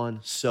keep on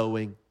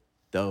sowing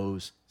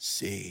those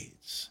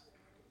seeds.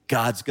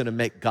 God's going to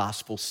make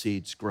gospel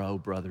seeds grow,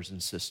 brothers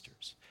and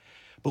sisters.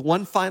 But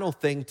one final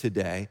thing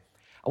today,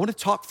 I want to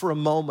talk for a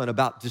moment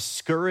about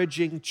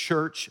discouraging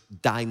church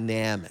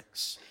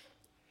dynamics.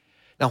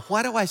 Now,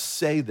 why do I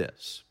say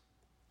this?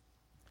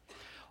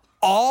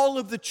 All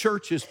of the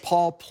churches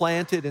Paul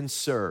planted and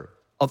served,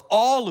 of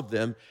all of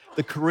them,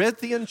 the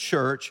Corinthian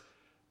church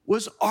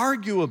was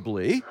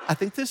arguably, I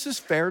think this is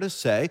fair to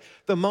say,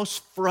 the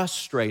most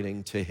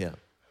frustrating to him,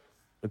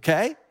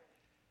 okay?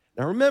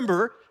 Now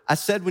remember, I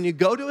said when you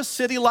go to a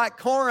city like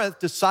Corinth,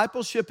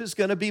 discipleship is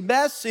going to be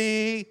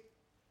messy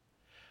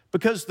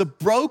because the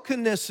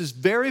brokenness is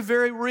very,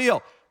 very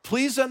real.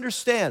 Please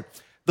understand,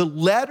 the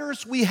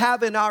letters we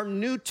have in our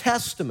New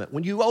Testament,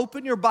 when you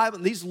open your Bible,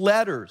 these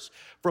letters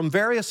from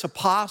various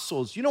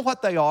apostles, you know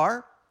what they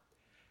are?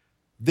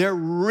 They're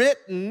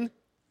written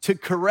to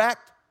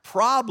correct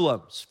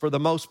problems for the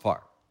most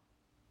part.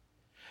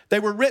 They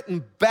were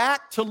written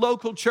back to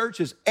local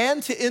churches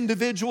and to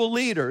individual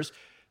leaders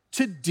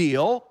to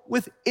deal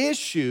with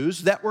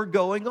issues that were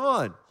going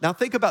on. Now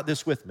think about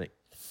this with me.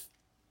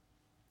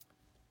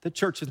 The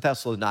church in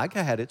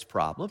Thessalonica had its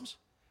problems,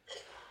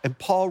 and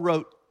Paul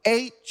wrote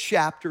 8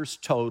 chapters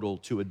total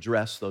to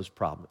address those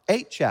problems.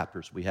 8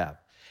 chapters we have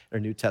in our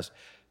New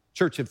Testament.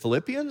 Church in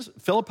Philippi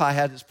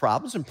had its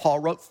problems, and Paul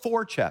wrote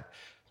 4 chapters.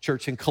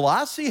 Church in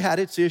Colossae had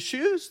its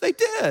issues. They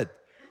did.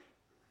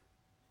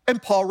 And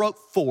Paul wrote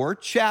 4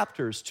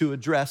 chapters to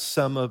address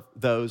some of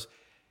those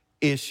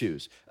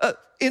issues.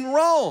 In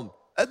Rome,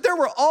 there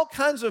were all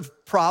kinds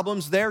of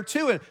problems there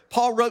too. And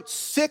Paul wrote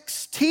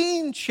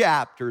 16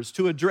 chapters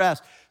to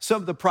address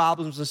some of the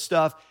problems and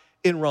stuff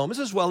in Romans,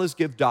 as well as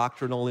give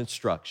doctrinal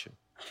instruction.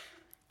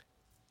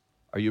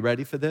 Are you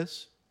ready for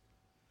this?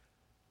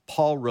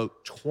 Paul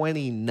wrote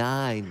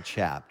 29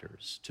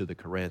 chapters to the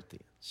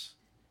Corinthians.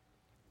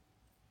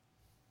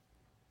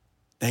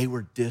 They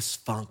were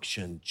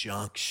dysfunction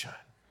junction.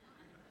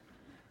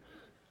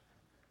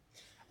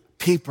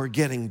 People are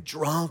getting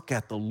drunk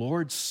at the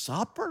Lord's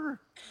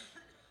Supper,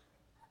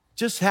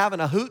 just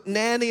having a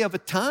hootenanny of a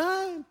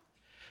time.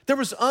 There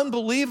was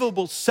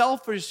unbelievable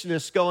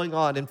selfishness going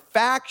on and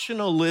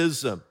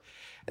factionalism.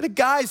 And a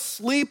guy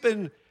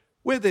sleeping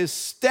with his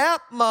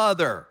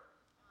stepmother.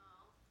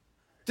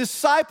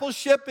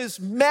 Discipleship is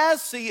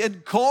messy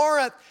in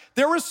Corinth.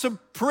 There were some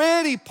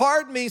pretty,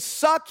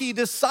 sucky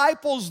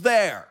disciples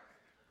there.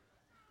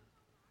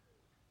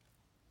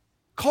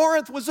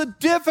 Corinth was a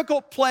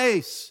difficult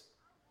place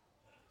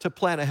to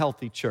plant a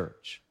healthy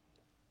church.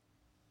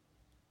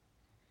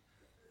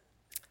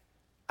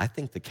 I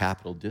think the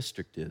Capital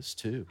District is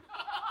too.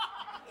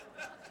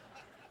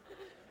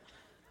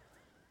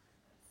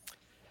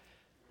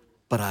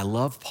 But I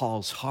love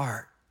Paul's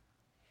heart.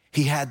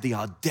 He had the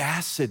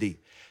audacity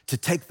to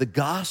take the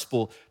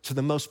gospel to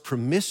the most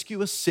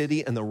promiscuous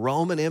city in the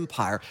Roman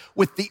Empire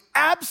with the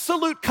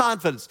absolute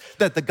confidence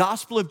that the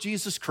gospel of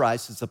Jesus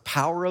Christ is the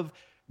power of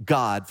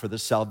God for the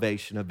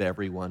salvation of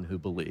everyone who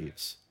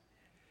believes.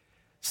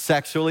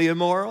 Sexually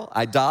immoral,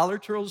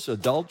 idolaters,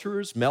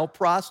 adulterers, male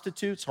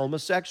prostitutes,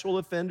 homosexual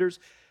offenders,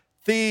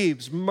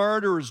 thieves,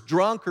 murderers,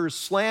 drunkards,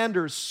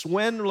 slanderers,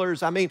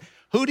 swindlers. I mean,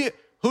 who do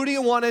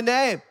you want to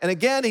name? And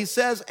again, he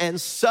says,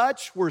 and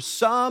such were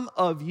some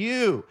of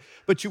you.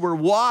 But you were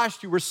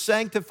washed, you were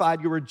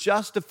sanctified, you were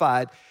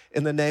justified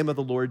in the name of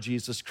the Lord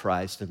Jesus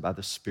Christ and by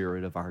the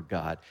Spirit of our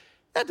God.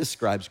 That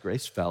describes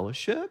Grace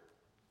Fellowship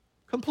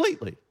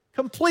completely.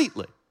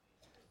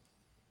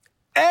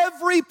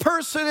 Every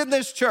person in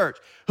this church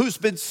who's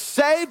been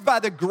saved by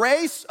the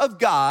grace of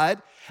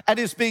God and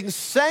is being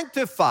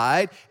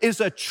sanctified is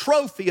a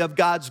trophy of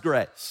God's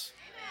grace.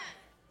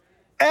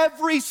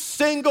 Every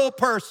single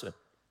person.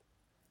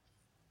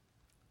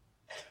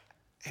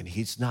 And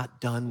he's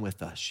not done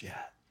with us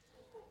yet.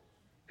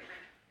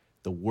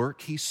 The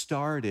work he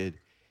started,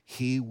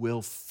 he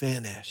will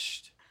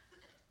finish.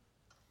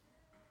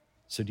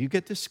 So do you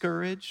get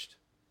discouraged?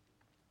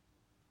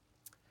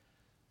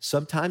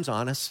 Sometimes,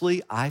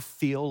 honestly, I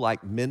feel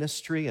like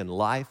ministry and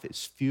life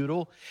is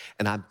futile,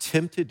 and I'm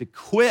tempted to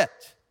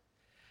quit.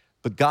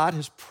 But God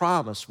has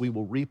promised we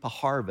will reap a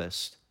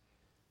harvest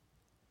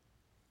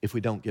if we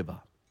don't give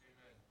up.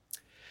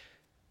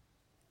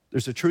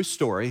 There's a true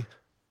story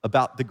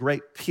about the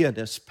great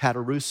pianist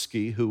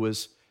Paderewski, who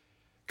was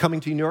coming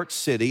to New York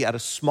City at a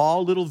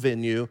small little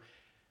venue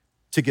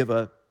to give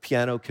a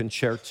piano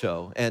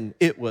concerto, and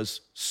it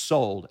was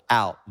sold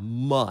out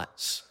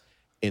months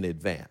in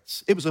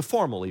advance. It was a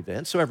formal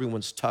event, so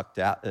everyone's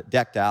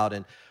decked out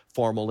in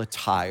formal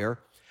attire.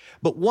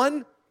 But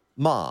one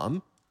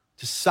mom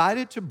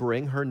decided to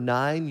bring her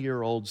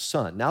 9-year-old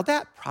son. Now,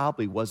 that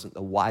probably wasn't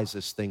the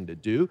wisest thing to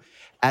do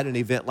at an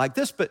event like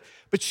this, but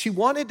she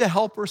wanted to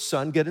help her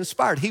son get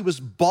inspired. He was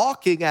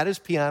balking at his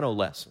piano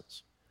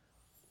lessons.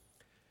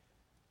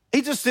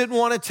 He just didn't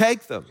want to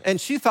take them.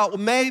 And she thought, well,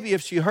 maybe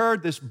if she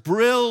heard this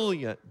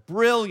brilliant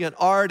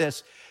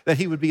artist, that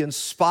he would be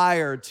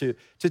inspired to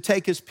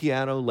take his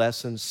piano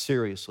lessons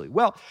seriously.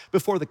 Well,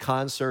 before the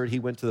concert, he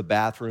went to the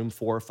bathroom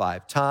 4 or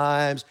 5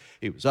 times.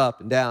 He was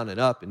up and down and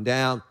up and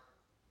down.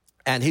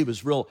 And he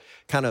was real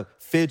kind of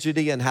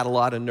fidgety and had a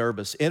lot of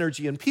nervous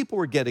energy. And people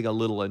were getting a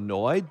little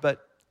annoyed.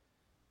 But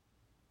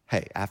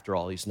hey, after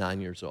all, he's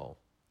 9 years old.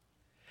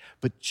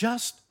 But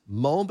just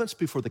moments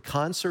before the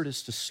concert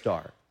is to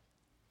start,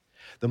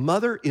 the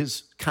mother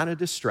is kind of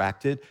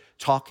distracted,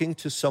 talking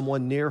to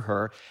someone near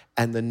her,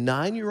 and the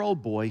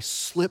 9-year-old boy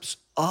slips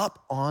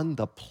up on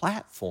the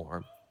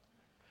platform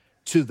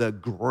to the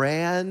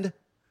grand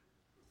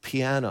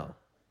piano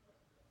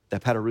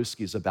that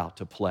Paderewski is about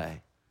to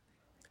play.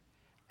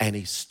 And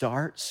he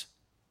starts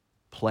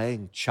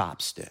playing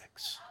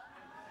chopsticks.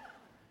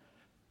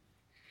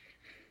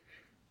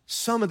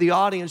 Some of the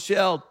audience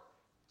yelled,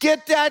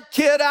 "Get that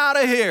kid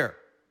out of here.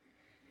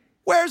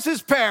 Where's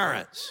his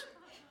parents?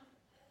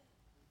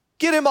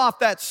 Get him off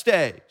that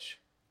stage."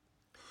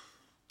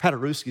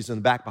 Paderewski's in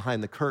the back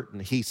behind the curtain.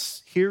 He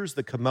hears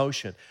the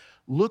commotion,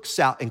 looks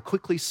out, and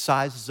quickly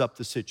sizes up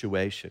the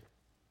situation.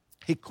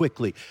 He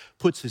quickly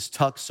puts his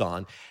tux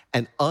on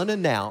and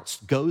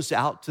unannounced goes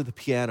out to the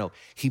piano.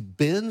 He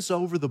bends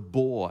over the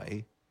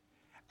boy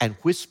and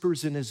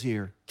whispers in his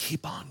ear,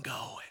 "Keep on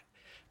going.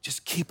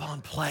 Just keep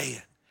on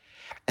playing."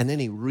 And then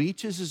he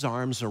reaches his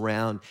arms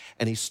around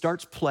and he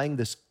starts playing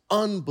this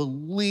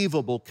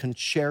unbelievable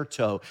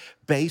concerto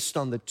based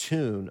on the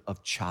tune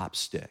of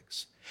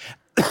Chopsticks.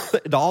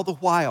 And all the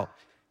while,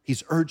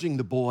 he's urging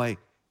the boy,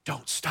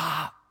 "Don't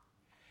stop.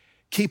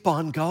 Keep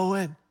on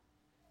going.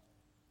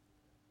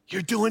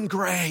 You're doing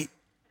great.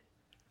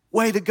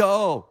 Way to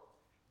go.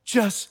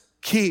 Just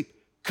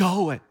keep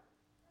going."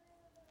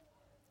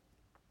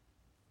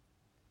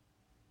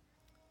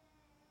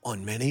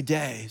 On many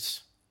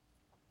days,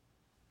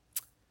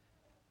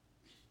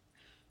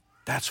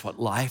 that's what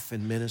life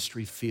and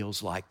ministry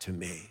feels like to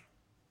me.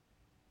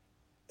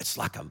 It's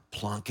like I'm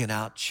plunking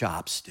out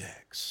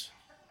chopsticks,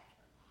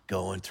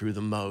 going through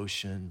the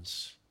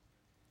motions,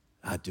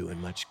 not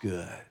doing much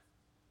good.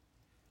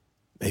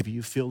 Maybe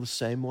you feel the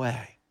same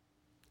way.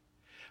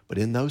 But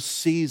in those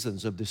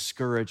seasons of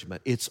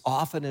discouragement, it's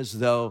often as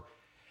though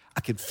I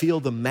can feel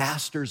the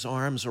master's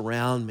arms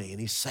around me and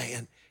he's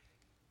saying,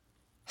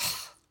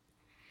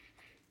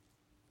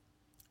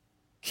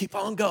 "Keep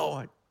on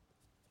going.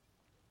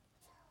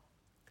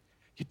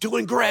 You're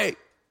doing great.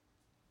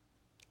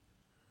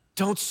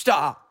 Don't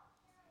stop.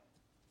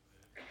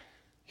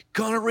 You're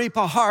gonna reap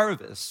a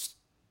harvest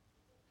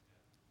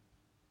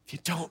if you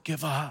don't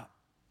give up."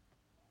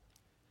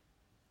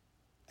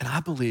 And I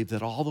believe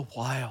that all the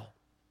while,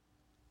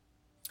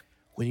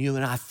 when you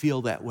and I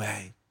feel that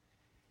way,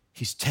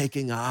 he's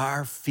taking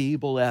our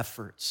feeble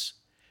efforts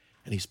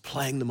and he's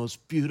playing the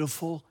most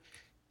beautiful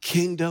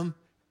kingdom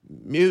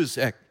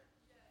music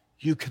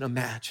you can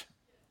imagine.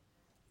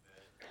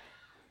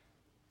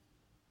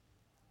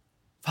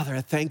 Father,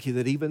 I thank you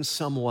that even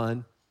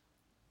someone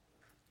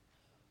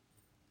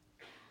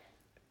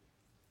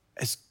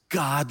as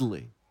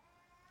godly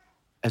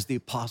as the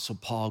Apostle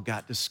Paul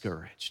got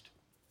discouraged.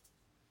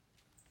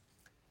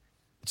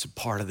 It's a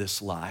part of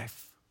this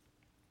life.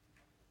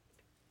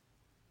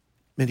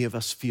 Many of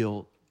us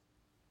feel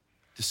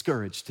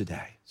discouraged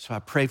today. So I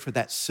pray for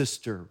that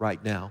sister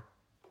right now.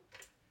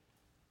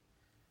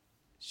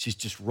 She's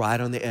just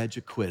right on the edge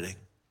of quitting.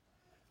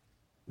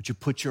 Would you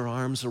put your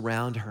arms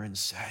around her and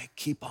say,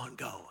 "Keep on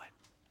going.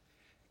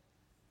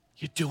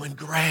 You're doing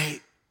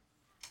great.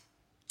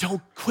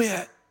 Don't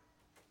quit."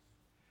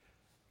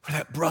 For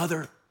that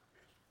brother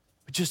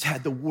who just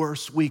had the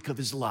worst week of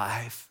his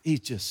life,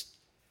 he's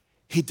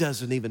He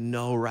doesn't even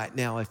know right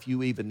now if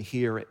you even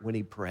hear it when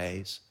he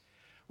prays.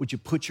 Would you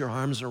put your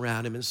arms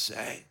around him and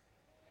say,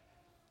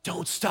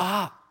 don't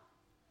stop.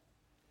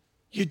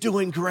 You're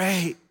doing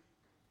great.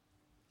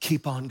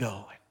 Keep on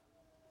going.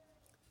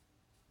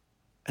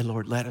 And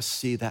Lord, let us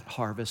see that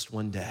harvest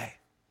one day.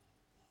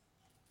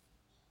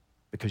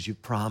 Because you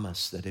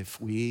promised that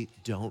if we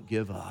don't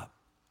give up,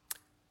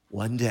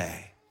 one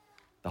day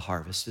the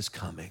harvest is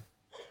coming.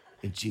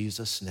 In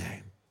Jesus'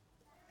 name,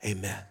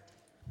 amen.